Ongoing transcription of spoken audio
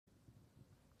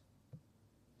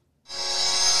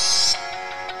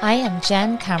I am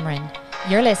Jen Cameron.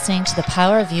 You're listening to the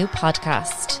Power of You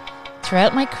podcast.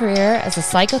 Throughout my career as a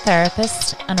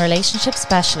psychotherapist and relationship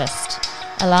specialist,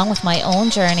 along with my own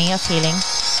journey of healing,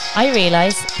 I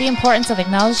realised the importance of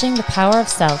acknowledging the power of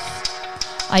self.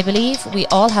 I believe we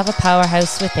all have a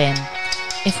powerhouse within,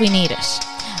 if we need it.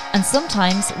 And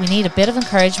sometimes we need a bit of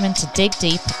encouragement to dig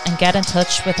deep and get in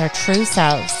touch with our true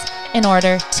selves in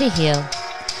order to heal.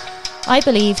 I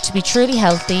believe to be truly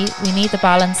healthy, we need the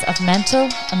balance of mental,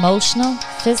 emotional,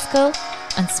 physical,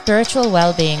 and spiritual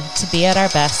well-being to be at our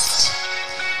best.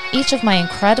 Each of my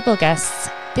incredible guests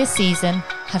this season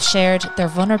have shared their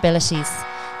vulnerabilities,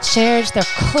 shared their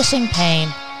cutting pain,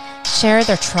 shared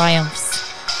their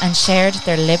triumphs, and shared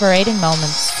their liberating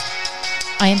moments.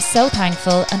 I am so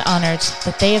thankful and honoured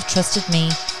that they have trusted me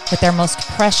with their most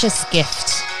precious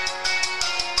gift,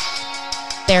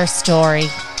 their story.